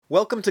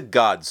Welcome to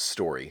God's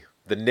Story,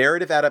 the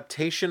narrative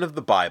adaptation of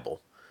the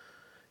Bible.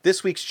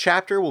 This week's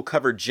chapter will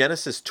cover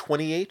Genesis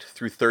 28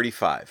 through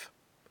 35.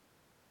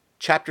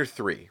 Chapter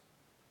 3,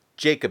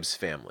 Jacob's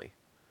Family.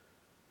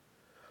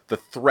 The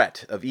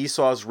threat of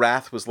Esau's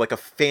wrath was like a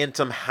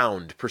phantom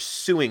hound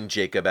pursuing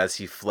Jacob as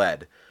he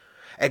fled.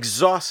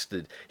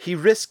 Exhausted, he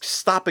risked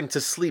stopping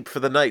to sleep for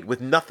the night with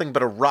nothing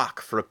but a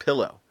rock for a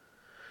pillow.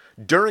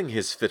 During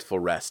his fitful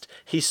rest,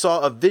 he saw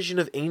a vision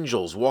of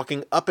angels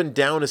walking up and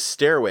down a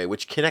stairway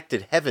which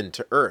connected heaven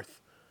to earth.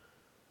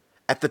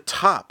 At the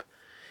top,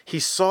 he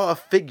saw a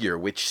figure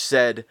which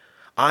said,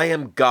 "I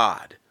am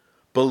God,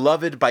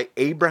 beloved by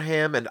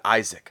Abraham and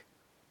Isaac.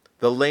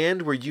 The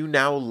land where you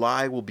now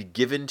lie will be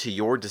given to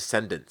your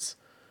descendants.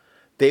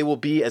 They will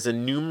be as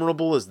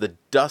innumerable as the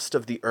dust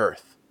of the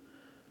earth.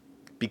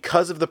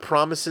 Because of the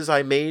promises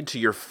I made to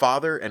your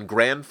father and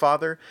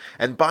grandfather,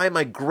 and by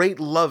my great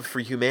love for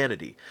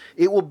humanity,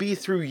 it will be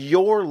through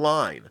your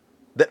line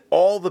that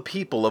all the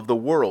people of the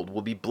world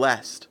will be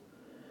blessed.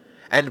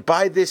 And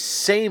by this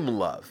same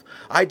love,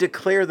 I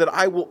declare that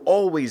I will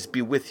always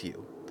be with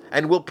you,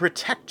 and will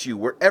protect you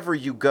wherever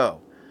you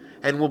go,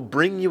 and will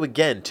bring you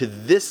again to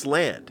this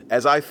land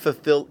as I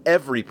fulfill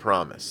every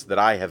promise that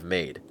I have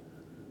made."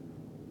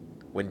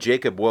 When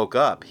Jacob woke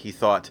up, he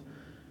thought,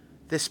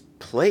 "This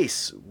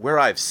place where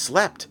I've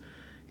slept,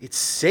 it's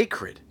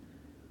sacred.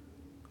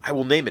 I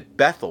will name it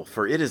Bethel,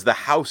 for it is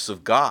the house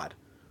of God."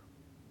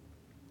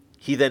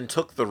 He then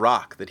took the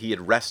rock that he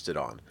had rested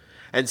on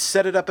and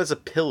set it up as a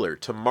pillar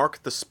to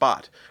mark the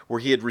spot where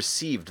he had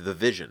received the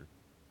vision.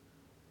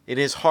 In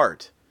his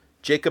heart,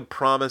 Jacob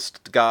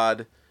promised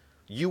God,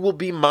 "You will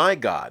be my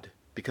God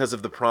because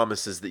of the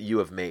promises that you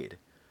have made.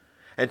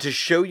 And to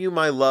show you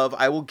my love,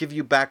 I will give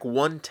you back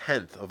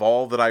 1/10 of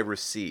all that I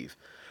receive.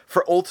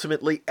 For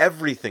ultimately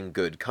everything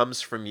good comes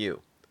from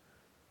you."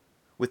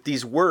 With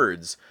these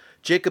words,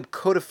 Jacob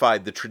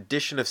codified the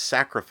tradition of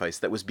sacrifice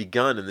that was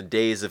begun in the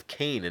days of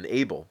Cain and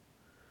Abel.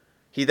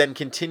 He then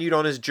continued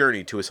on his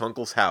journey to his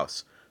uncle's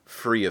house,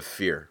 free of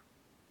fear.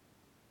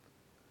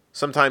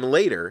 Sometime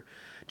later,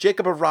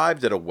 Jacob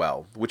arrived at a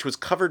well, which was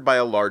covered by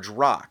a large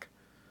rock.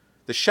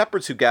 The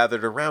shepherds who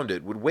gathered around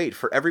it would wait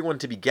for everyone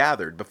to be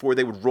gathered before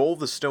they would roll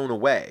the stone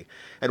away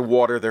and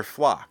water their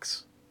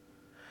flocks.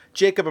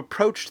 Jacob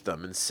approached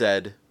them and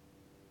said,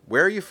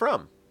 "Where are you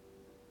from?"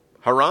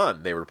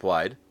 "Haran," they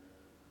replied.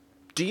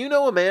 "Do you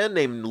know a man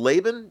named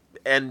Laban,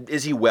 and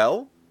is he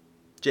well?"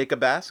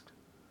 Jacob asked.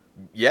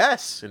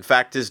 "Yes, in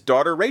fact his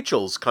daughter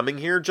Rachel's coming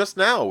here just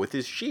now with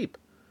his sheep."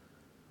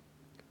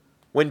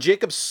 When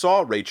Jacob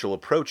saw Rachel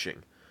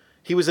approaching,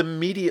 he was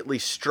immediately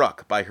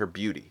struck by her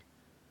beauty.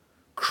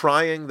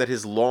 Crying that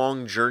his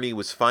long journey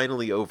was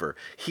finally over,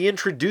 he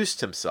introduced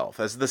himself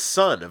as the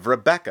son of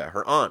Rebekah,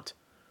 her aunt.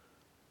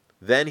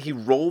 Then he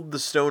rolled the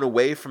stone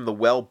away from the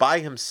well by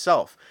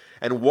himself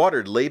and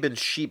watered Laban's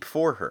sheep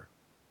for her.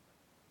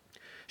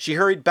 She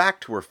hurried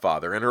back to her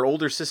father and her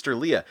older sister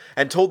Leah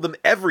and told them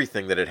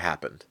everything that had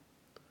happened.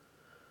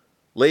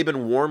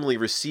 Laban warmly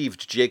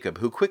received Jacob,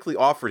 who quickly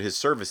offered his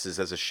services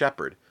as a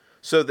shepherd,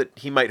 so that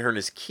he might earn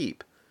his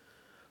keep.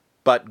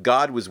 But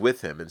God was with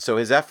him, and so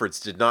his efforts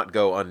did not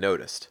go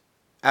unnoticed.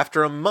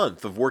 After a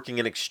month of working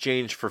in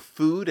exchange for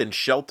food and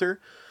shelter,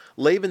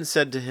 Laban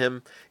said to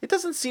him, "It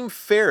doesn't seem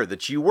fair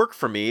that you work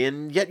for me,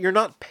 and yet you're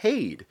not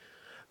paid.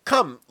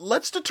 Come,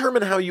 let's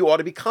determine how you ought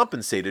to be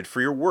compensated for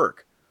your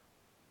work."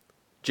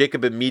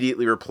 Jacob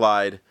immediately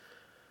replied,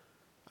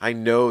 "I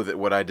know that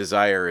what I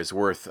desire is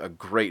worth a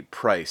great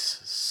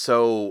price,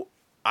 so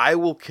I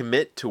will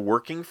commit to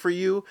working for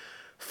you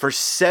for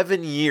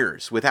 7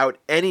 years without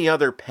any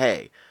other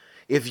pay,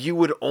 if you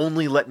would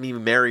only let me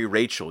marry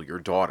Rachel, your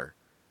daughter."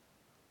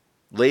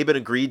 Laban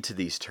agreed to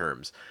these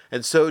terms,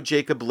 and so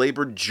Jacob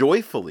labored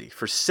joyfully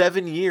for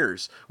 7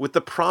 years, with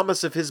the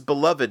promise of his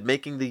beloved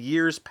making the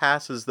years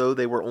pass as though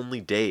they were only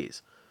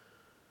days.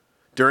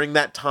 During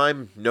that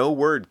time no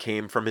word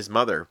came from his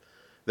mother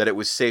that it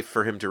was safe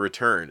for him to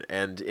return,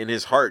 and in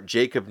his heart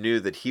Jacob knew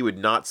that he would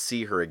not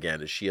see her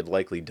again, as she had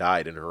likely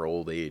died in her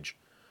old age.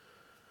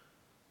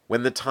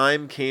 When the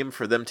time came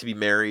for them to be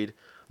married,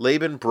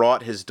 Laban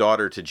brought his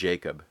daughter to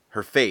Jacob,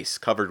 her face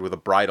covered with a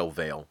bridal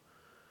veil.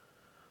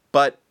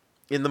 But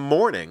in the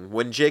morning,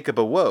 when Jacob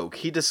awoke,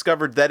 he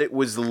discovered that it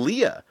was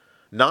Leah,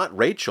 not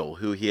Rachel,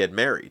 who he had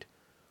married.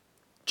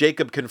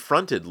 Jacob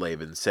confronted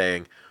Laban,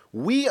 saying,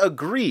 "We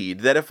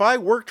agreed that if I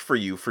worked for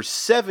you for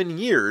 7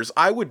 years,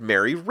 I would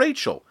marry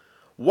Rachel.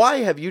 Why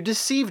have you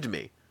deceived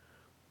me?"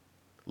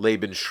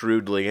 Laban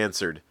shrewdly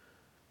answered,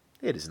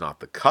 "It is not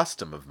the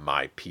custom of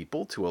my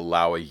people to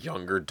allow a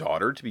younger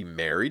daughter to be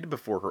married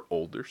before her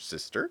older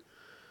sister.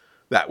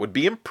 That would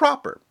be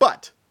improper,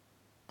 but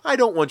I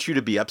don't want you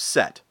to be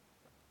upset.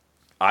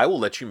 I will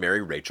let you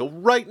marry Rachel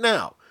right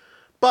now,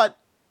 but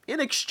in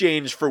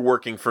exchange for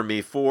working for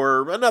me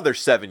for another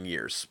 7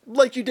 years,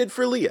 like you did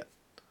for Leah."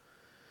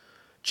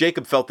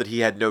 Jacob felt that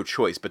he had no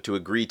choice but to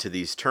agree to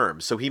these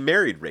terms, so he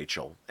married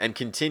Rachel and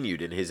continued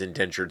in his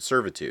indentured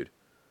servitude.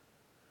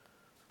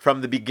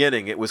 From the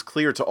beginning, it was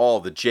clear to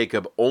all that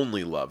Jacob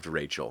only loved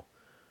Rachel.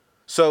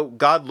 So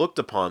God looked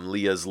upon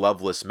Leah's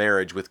loveless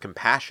marriage with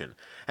compassion,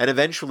 and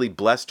eventually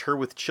blessed her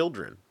with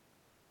children.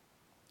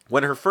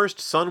 When her first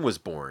son was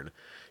born,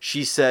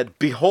 she said,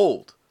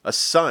 "Behold, a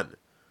son.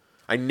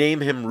 I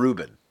name him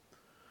Reuben.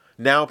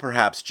 Now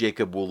perhaps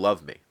Jacob will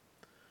love me."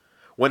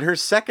 When her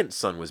second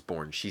son was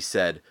born, she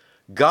said,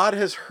 "God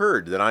has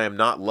heard that I am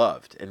not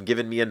loved, and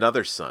given me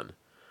another son.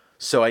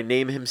 So I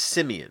name him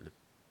Simeon."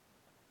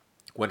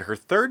 When her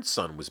third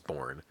son was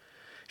born,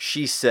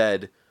 she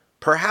said,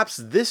 "Perhaps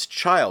this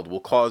child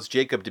will cause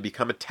Jacob to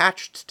become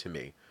attached to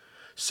me.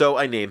 So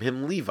I name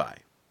him Levi."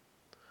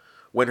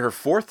 When her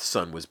fourth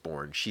son was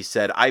born, she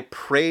said, "I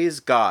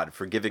praise God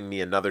for giving me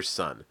another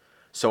son.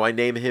 So I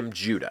name him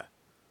Judah."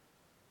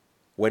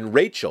 When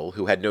Rachel,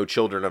 who had no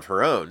children of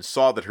her own,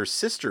 saw that her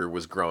sister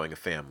was growing a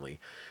family,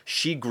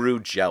 she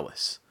grew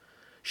jealous.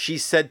 She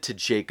said to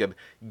Jacob,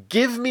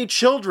 "Give me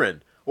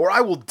children, or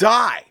I will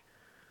die."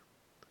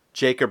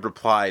 Jacob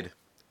replied,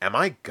 "Am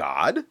I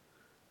God?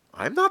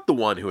 I'm not the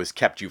one who has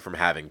kept you from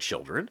having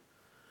children.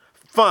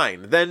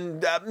 Fine,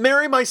 then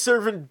marry my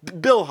servant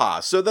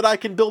Bilhah, so that I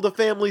can build a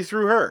family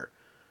through her."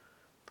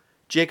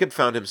 Jacob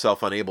found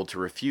himself unable to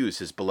refuse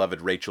his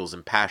beloved Rachel's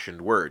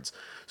impassioned words,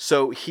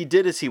 so he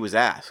did as he was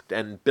asked,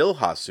 and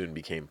Bilhah soon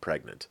became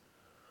pregnant.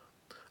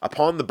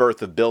 Upon the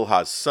birth of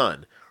Bilhah's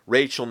son,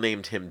 Rachel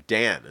named him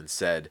Dan and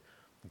said,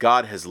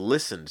 "God has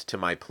listened to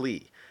my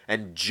plea,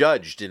 and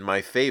judged in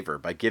my favor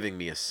by giving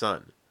me a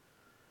son."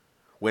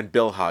 When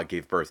Bilhah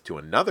gave birth to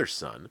another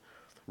son,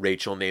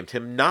 Rachel named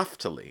him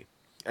Naphtali,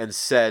 and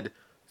said,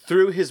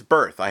 "Through his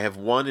birth I have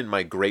won in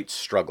my great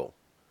struggle."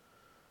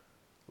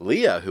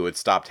 Leah, who had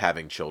stopped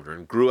having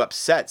children, grew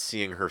upset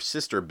seeing her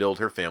sister build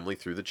her family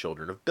through the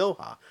children of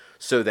Bilhah.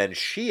 So then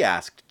she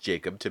asked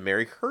Jacob to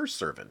marry her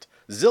servant,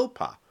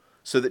 Zilpah,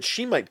 so that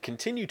she might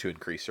continue to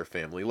increase her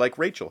family like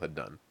Rachel had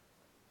done.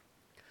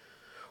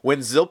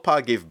 When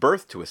Zilpah gave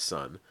birth to a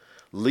son,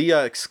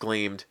 Leah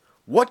exclaimed,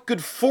 "What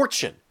good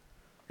fortune!"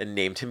 and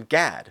named him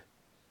Gad.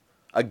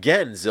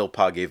 Again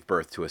Zilpah gave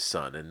birth to a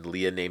son, and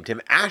Leah named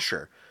him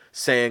Asher,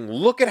 saying,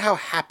 "Look at how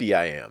happy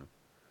I am."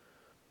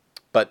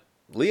 But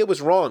Leah was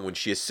wrong when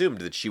she assumed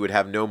that she would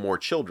have no more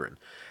children,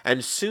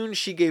 and soon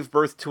she gave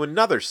birth to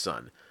another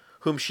son,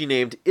 whom she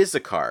named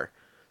Issachar,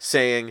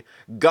 saying,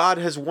 "God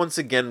has once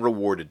again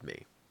rewarded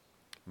me."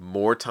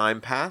 More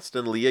time passed,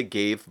 and Leah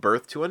gave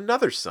birth to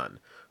another son,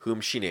 whom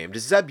she named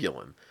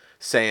Zebulun,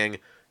 saying,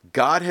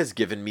 "God has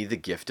given me the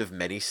gift of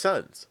many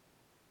sons."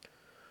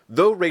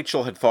 Though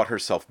Rachel had thought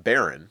herself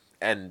barren,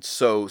 and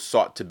so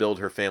sought to build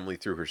her family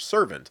through her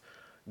servant,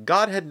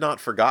 God had not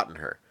forgotten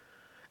her,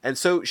 and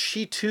so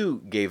she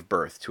too gave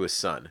birth to a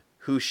son,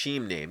 who she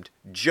named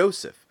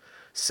Joseph,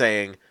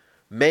 saying,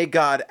 "May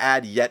God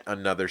add yet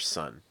another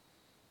son."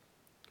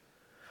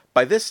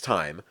 By this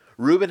time,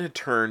 Reuben had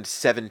turned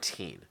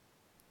 17,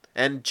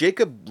 and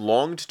Jacob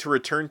longed to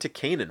return to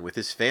Canaan with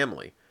his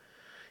family.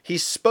 He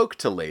spoke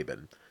to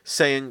Laban,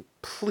 saying,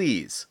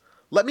 "Please,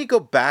 let me go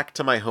back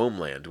to my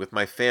homeland with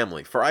my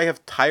family, for I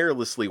have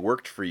tirelessly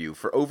worked for you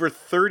for over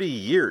 30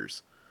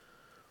 years.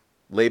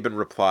 Laban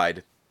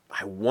replied,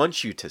 "I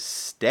want you to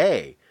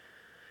stay.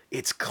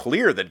 It's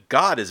clear that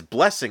God is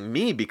blessing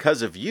me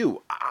because of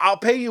you. I'll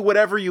pay you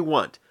whatever you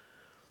want."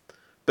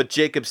 But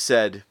Jacob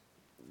said,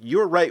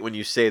 "You're right when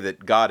you say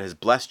that God has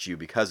blessed you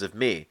because of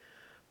me.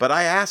 But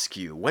I ask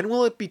you, when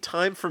will it be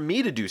time for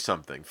me to do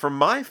something for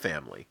my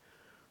family?"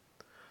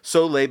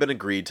 So Laban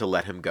agreed to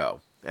let him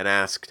go, and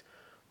asked,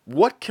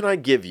 "What can I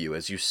give you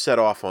as you set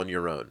off on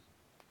your own?"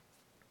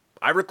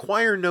 "I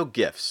require no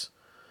gifts.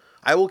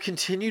 I will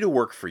continue to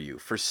work for you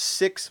for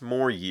 6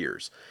 more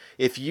years,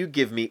 if you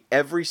give me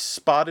every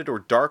spotted or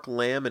dark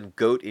lamb and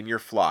goat in your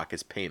flock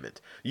as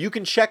payment. You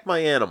can check my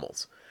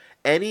animals.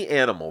 Any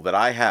animal that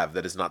I have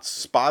that is not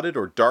spotted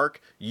or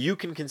dark, you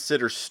can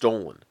consider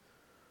stolen."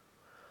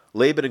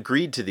 Laban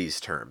agreed to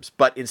these terms,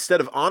 but instead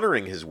of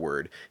honoring his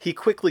word, he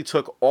quickly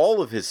took all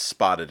of his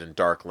spotted and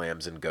dark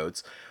lambs and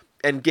goats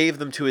and gave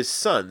them to his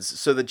sons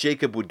so that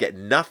Jacob would get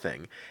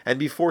nothing and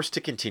be forced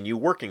to continue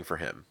working for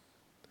him.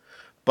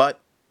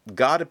 But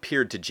God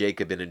appeared to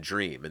Jacob in a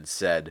dream and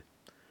said,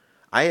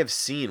 "I have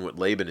seen what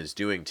Laban is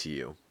doing to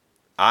you.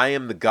 I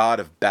am the God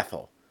of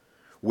Bethel,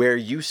 where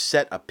you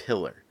set a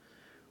pillar,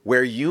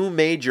 where you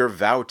made your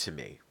vow to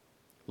me.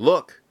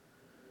 Look,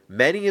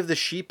 many of the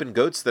sheep and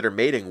goats that are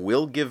mating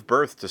will give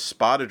birth to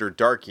spotted or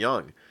dark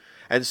young,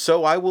 and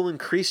so I will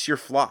increase your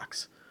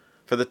flocks,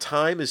 for the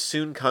time is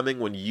soon coming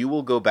when you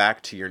will go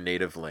back to your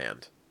native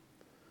land."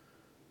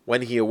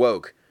 When he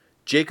awoke,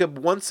 Jacob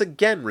once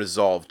again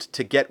resolved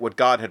to get what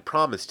God had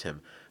promised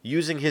him,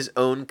 using his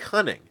own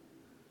cunning.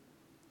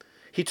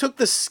 He took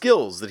the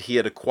skills that he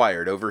had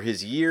acquired over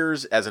his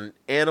years as an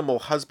animal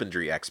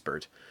husbandry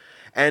expert,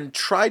 and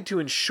tried to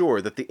ensure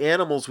that the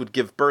animals would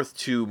give birth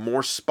to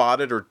more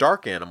spotted or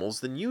dark animals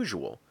than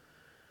usual.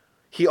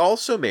 He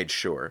also made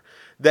sure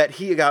that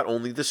he got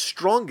only the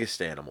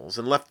strongest animals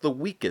and left the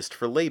weakest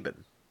for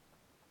Laban.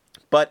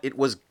 But it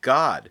was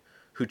God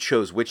who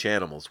chose which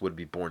animals would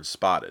be born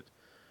spotted,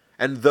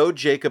 And though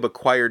Jacob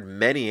acquired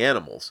many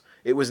animals,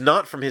 it was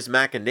not from his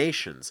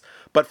machinations,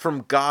 but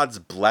from God's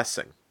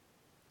blessing.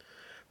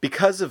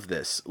 Because of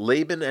this,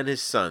 Laban and his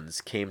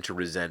sons came to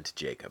resent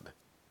Jacob.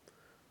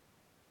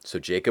 So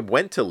Jacob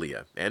went to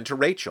Leah and to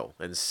Rachel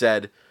and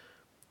said,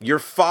 "Your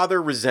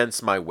father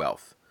resents my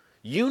wealth.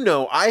 You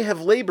know I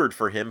have labored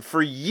for him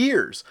for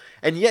years,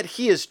 and yet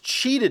he has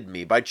cheated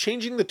me by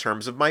changing the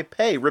terms of my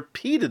pay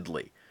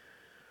repeatedly.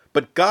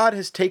 But God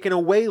has taken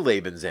away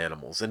Laban's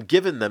animals and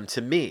given them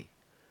to me.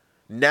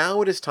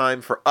 Now it is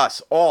time for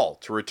us all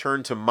to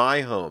return to my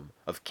home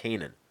of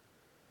Canaan."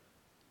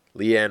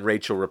 Leah and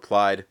Rachel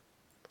replied,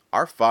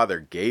 "Our father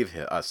gave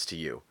us to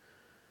you.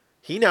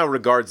 He now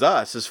regards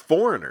us as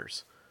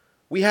foreigners.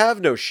 We have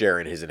no share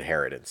in his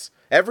inheritance.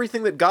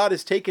 Everything that God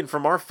has taken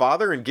from our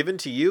father and given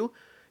to you,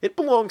 it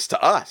belongs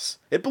to us.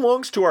 It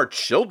belongs to our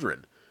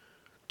children.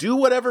 Do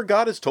whatever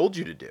God has told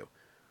you to do."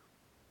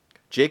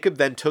 Jacob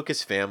then took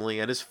his family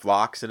and his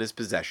flocks and his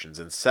possessions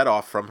and set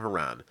off from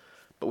Haran,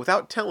 but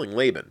without telling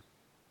Laban.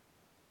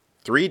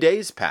 3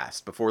 days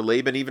passed before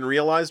Laban even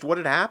realized what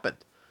had happened.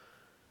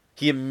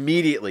 He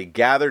immediately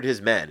gathered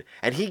his men,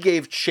 and he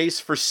gave chase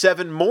for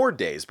 7 more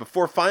days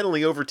before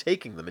finally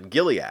overtaking them in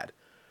Gilead.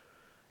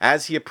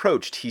 As he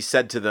approached, he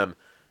said to them,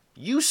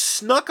 "You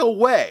snuck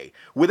away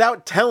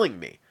without telling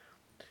me.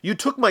 You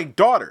took my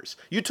daughters,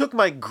 you took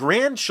my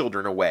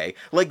grandchildren away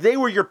like they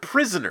were your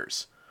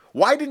prisoners.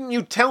 Why didn't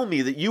you tell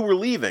me that you were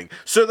leaving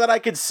so that I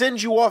could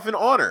send you off in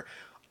honor?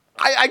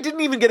 I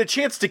didn't even get a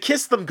chance to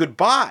kiss them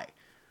goodbye."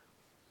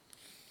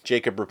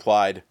 Jacob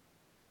replied,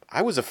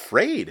 "I was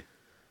afraid.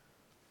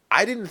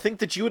 I didn't think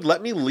that you would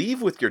let me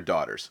leave with your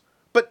daughters.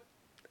 But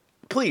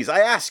please, I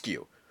ask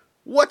you,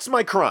 what's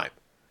my crime?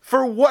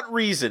 For what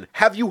reason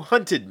have you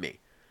hunted me?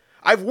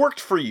 I've worked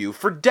for you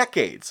for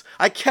decades.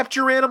 I kept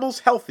your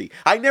animals healthy.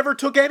 I never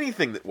took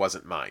anything that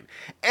wasn't mine.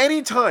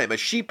 Any time a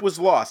sheep was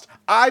lost,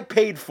 I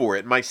paid for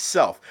it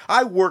myself.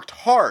 I worked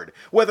hard,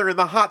 whether in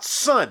the hot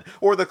sun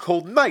or the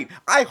cold night.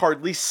 I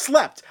hardly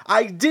slept.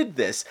 I did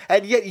this,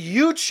 and yet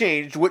you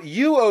changed what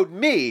you owed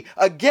me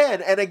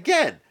again and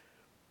again.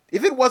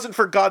 If it wasn't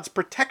for God's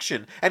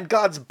protection and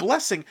God's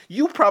blessing,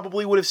 you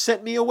probably would have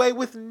sent me away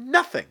with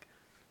nothing."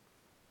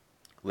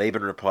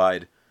 Laban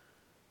replied,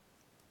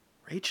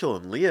 "Rachel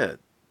and Leah,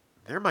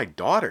 they're my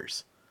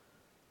daughters.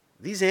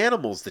 These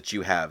animals that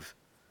you have,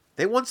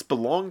 they once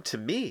belonged to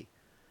me.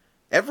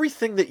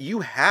 Everything that you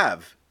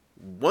have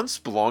once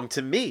belonged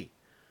to me.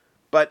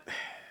 But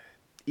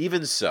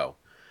even so,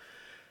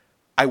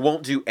 I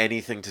won't do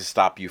anything to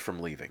stop you from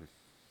leaving."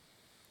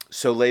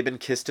 So Laban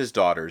kissed his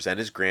daughters and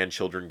his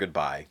grandchildren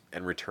goodbye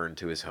and returned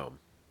to his home.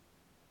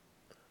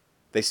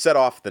 They set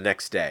off the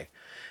next day,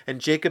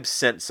 and Jacob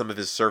sent some of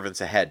his servants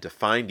ahead to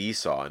find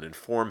Esau and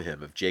inform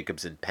him of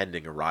Jacob's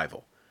impending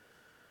arrival.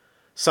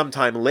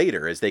 Sometime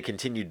later, as they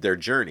continued their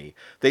journey,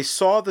 they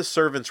saw the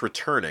servants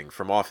returning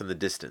from off in the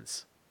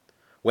distance.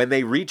 When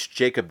they reached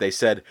Jacob, they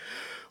said,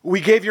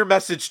 "We gave your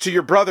message to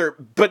your brother,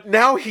 but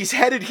now he's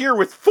headed here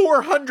with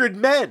 400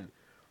 men."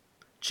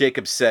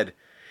 Jacob said,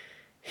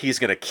 "He's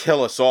going to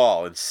kill us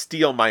all and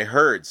steal my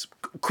herds.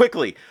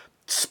 Quickly,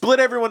 split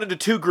everyone into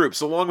 2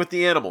 groups along with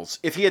the animals.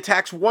 If he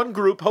attacks one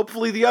group,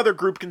 hopefully the other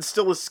group can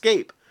still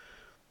escape."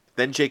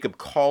 Then Jacob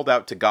called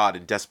out to God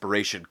in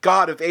desperation,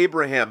 "God of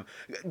Abraham,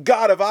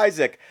 God of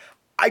Isaac,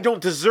 I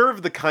don't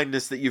deserve the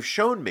kindness that you've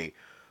shown me.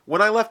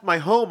 When I left my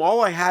home,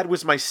 all I had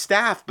was my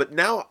staff, but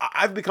now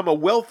I've become a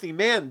wealthy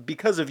man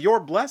because of your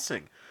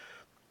blessing.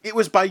 It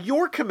was by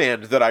your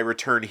command that I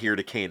returned here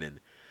to Canaan.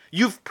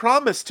 You've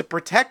promised to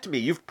protect me.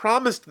 You've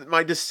promised that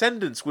my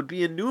descendants would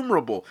be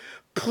innumerable.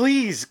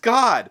 Please,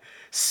 God,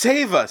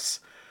 save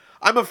us.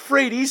 I'm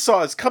afraid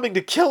Esau is coming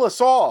to kill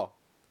us all."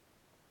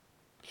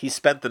 He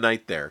spent the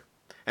night there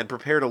and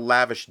prepared a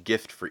lavish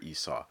gift for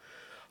Esau.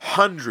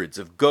 Hundreds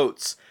of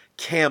goats,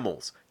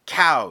 camels,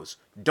 cows,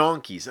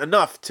 donkeys,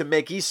 enough to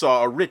make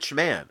Esau a rich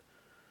man.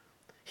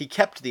 He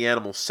kept the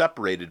animals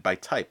separated by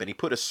type, and he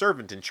put a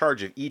servant in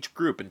charge of each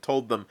group and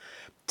told them,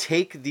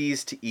 "Take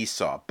these to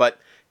Esau, but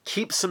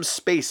keep some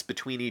space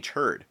between each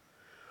herd.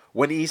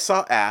 When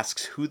Esau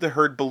asks who the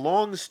herd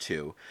belongs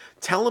to,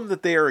 tell him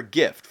that they are a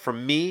gift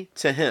from me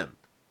to him.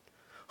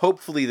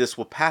 Hopefully this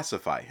will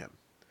pacify him.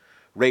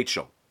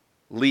 Rachel,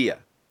 Leah,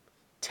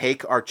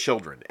 take our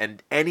children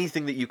and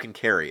anything that you can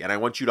carry, and I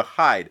want you to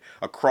hide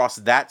across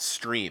that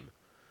stream.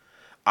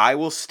 I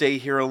will stay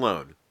here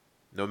alone,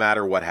 no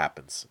matter what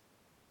happens."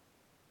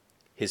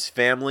 His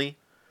family,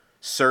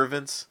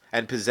 servants,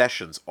 and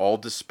possessions all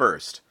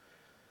dispersed.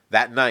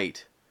 That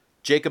night,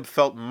 Jacob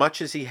felt much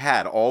as he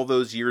had all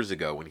those years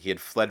ago when he had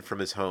fled from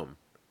his home.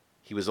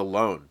 He was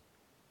alone,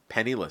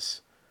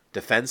 penniless,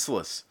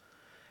 defenseless,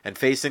 and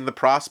facing the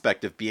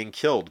prospect of being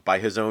killed by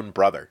his own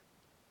brother.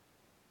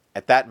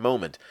 At that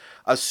moment,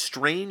 a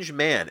strange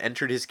man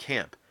entered his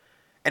camp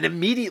and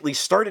immediately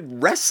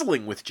started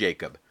wrestling with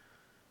Jacob.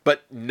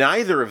 But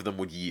neither of them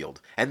would yield,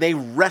 and they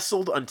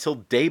wrestled until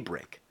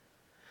daybreak.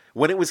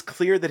 When it was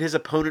clear that his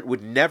opponent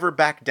would never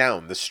back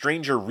down, the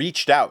stranger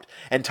reached out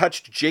and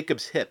touched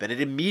Jacob's hip, and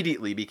it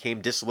immediately became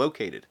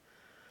dislocated.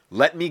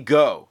 "Let me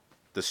go,"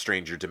 the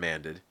stranger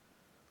demanded.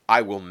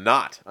 I will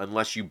not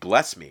unless you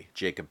bless me,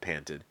 Jacob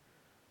panted.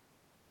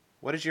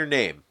 What is your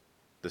name?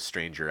 The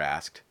stranger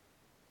asked.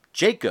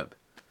 Jacob,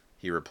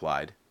 he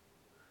replied.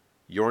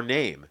 Your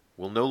name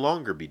will no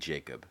longer be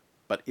Jacob,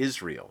 but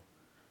Israel,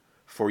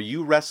 for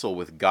you wrestle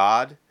with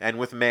God and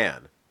with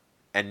man,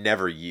 and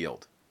never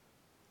yield.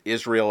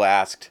 Israel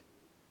asked,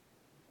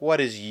 What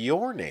is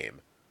your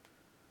name?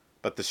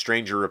 But the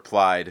stranger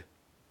replied,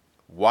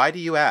 Why do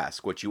you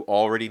ask what you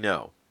already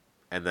know?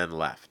 And then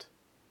left.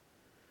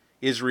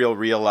 Israel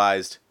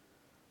realized,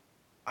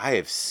 I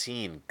have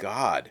seen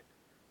God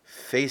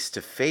face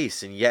to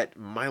face, and yet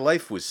my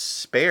life was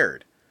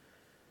spared.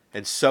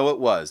 And so it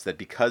was that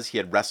because he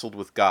had wrestled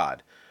with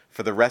God,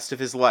 for the rest of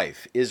his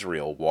life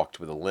Israel walked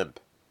with a limp.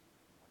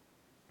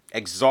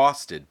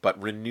 Exhausted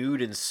but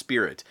renewed in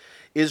spirit,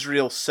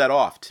 Israel set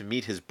off to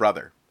meet his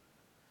brother.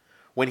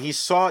 When he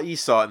saw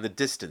Esau in the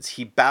distance,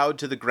 he bowed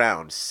to the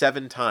ground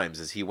 7 times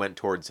as he went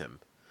towards him.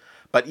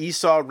 But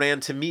Esau ran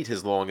to meet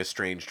his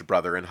long-estranged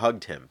brother and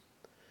hugged him.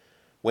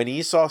 When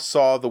Esau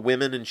saw the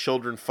women and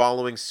children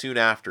following soon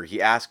after,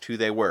 he asked who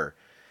they were,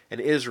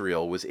 and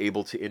Israel was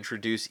able to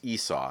introduce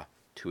Esau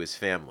to his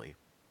family.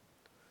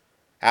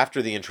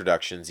 After the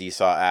introductions,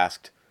 Esau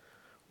asked,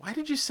 Why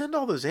did you send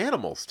all those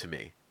animals to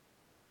me?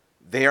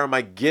 They are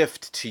my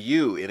gift to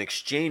you in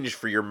exchange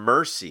for your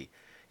mercy,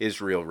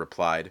 Israel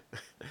replied.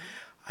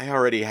 I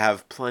already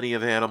have plenty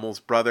of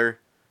animals, brother.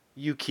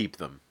 You keep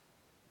them.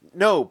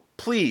 No,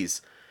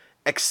 please,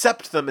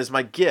 accept them as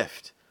my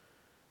gift.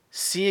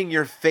 Seeing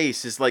your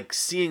face is like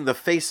seeing the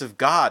face of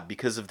God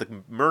because of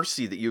the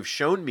mercy that you have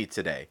shown me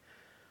today.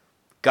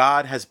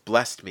 God has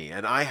blessed me,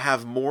 and I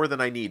have more than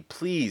I need.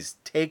 Please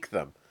take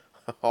them.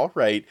 All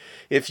right,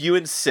 if you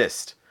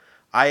insist,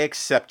 I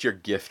accept your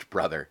gift,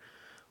 brother.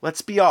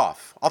 Let's be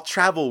off. I'll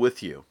travel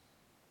with you.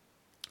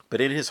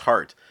 But in his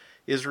heart,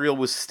 Israel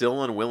was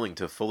still unwilling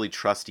to fully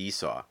trust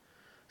Esau.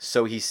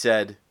 So he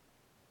said,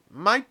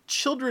 My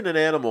children and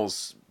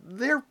animals,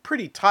 they're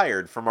pretty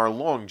tired from our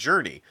long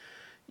journey.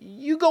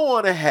 You go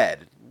on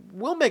ahead.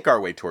 We'll make our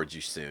way towards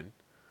you soon.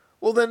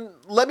 Well then,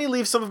 let me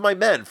leave some of my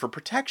men for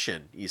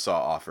protection, Esau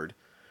offered.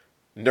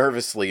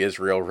 Nervously,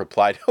 Israel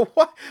replied,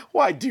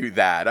 Why do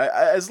that?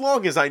 As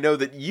long as I know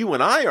that you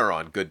and I are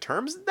on good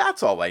terms,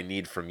 that's all I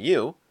need from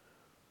you.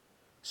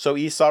 So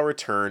Esau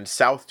returned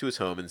south to his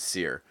home in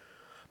Seir.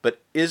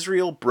 But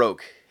Israel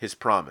broke his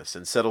promise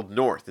and settled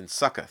north in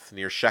Succoth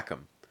near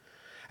Shechem.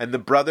 And the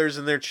brothers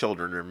and their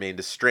children remained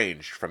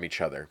estranged from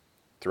each other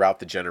throughout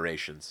the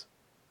generations.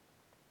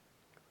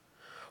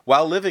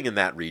 While living in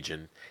that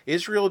region,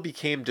 Israel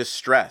became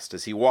distressed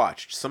as he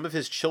watched some of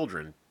his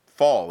children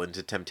fall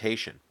into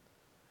temptation.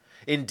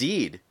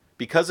 Indeed,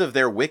 because of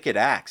their wicked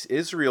acts,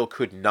 Israel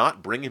could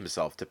not bring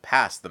himself to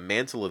pass the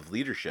mantle of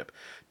leadership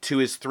to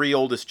his 3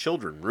 oldest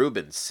children,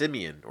 Reuben,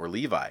 Simeon, or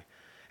Levi,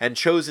 and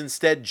chose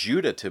instead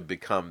Judah to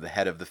become the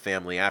head of the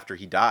family after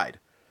he died.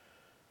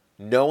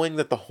 Knowing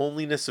that the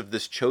holiness of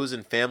this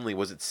chosen family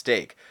was at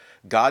stake,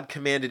 God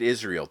commanded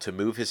Israel to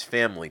move his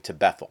family to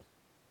Bethel.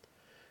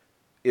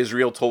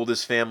 Israel told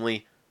his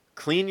family,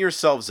 Clean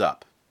yourselves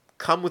up.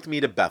 Come with me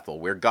to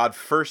Bethel, where God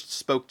first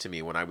spoke to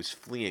me when I was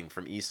fleeing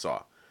from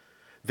Esau.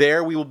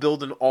 There we will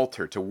build an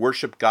altar to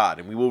worship God,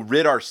 and we will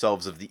rid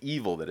ourselves of the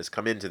evil that has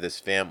come into this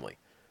family.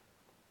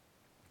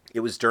 It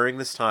was during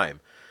this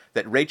time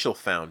that Rachel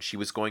found she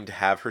was going to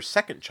have her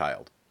second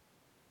child.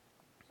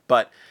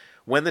 But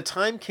when the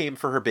time came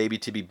for her baby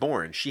to be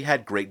born, she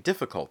had great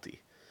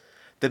difficulty.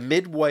 The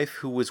midwife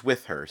who was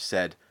with her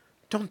said,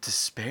 Don't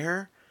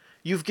despair.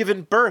 You've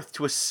given birth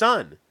to a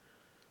son.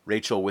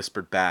 Rachel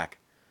whispered back,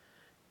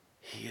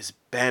 He is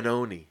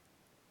Ben-Oni,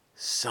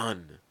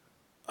 son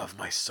of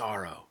my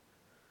sorrow.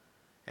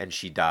 And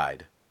she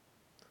died.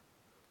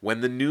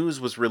 When the news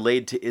was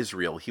relayed to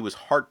Israel, he was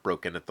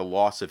heartbroken at the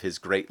loss of his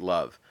great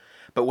love.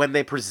 But when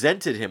they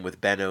presented him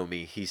with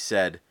Ben-Oni, he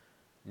said,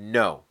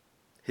 No,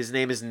 his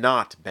name is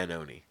not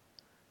Ben-Oni.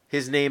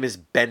 His name is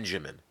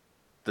Benjamin,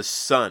 the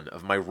son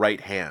of my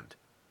right hand.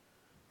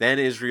 Then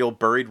Israel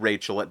buried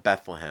Rachel at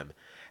Bethlehem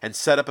and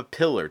set up a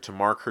pillar to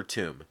mark her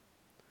tomb.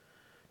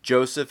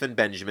 Joseph and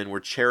Benjamin were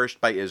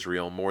cherished by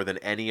Israel more than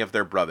any of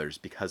their brothers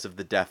because of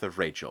the death of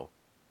Rachel,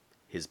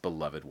 his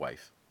beloved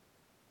wife.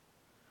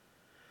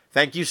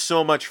 Thank you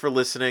so much for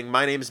listening.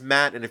 My name's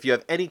Matt, and if you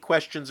have any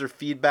questions or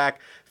feedback,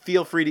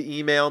 feel free to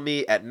email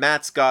me at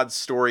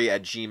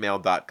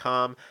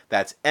mattsgodstory@gmail.com.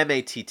 That's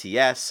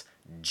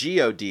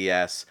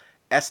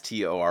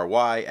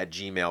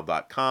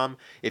mattsgodstory@gmail.com.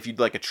 If you'd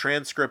like a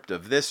transcript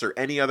of this or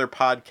any other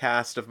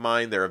podcast of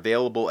mine, they're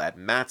available at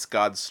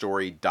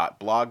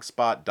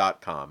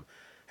mattsgodstory.blogspot.com.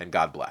 And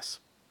God bless.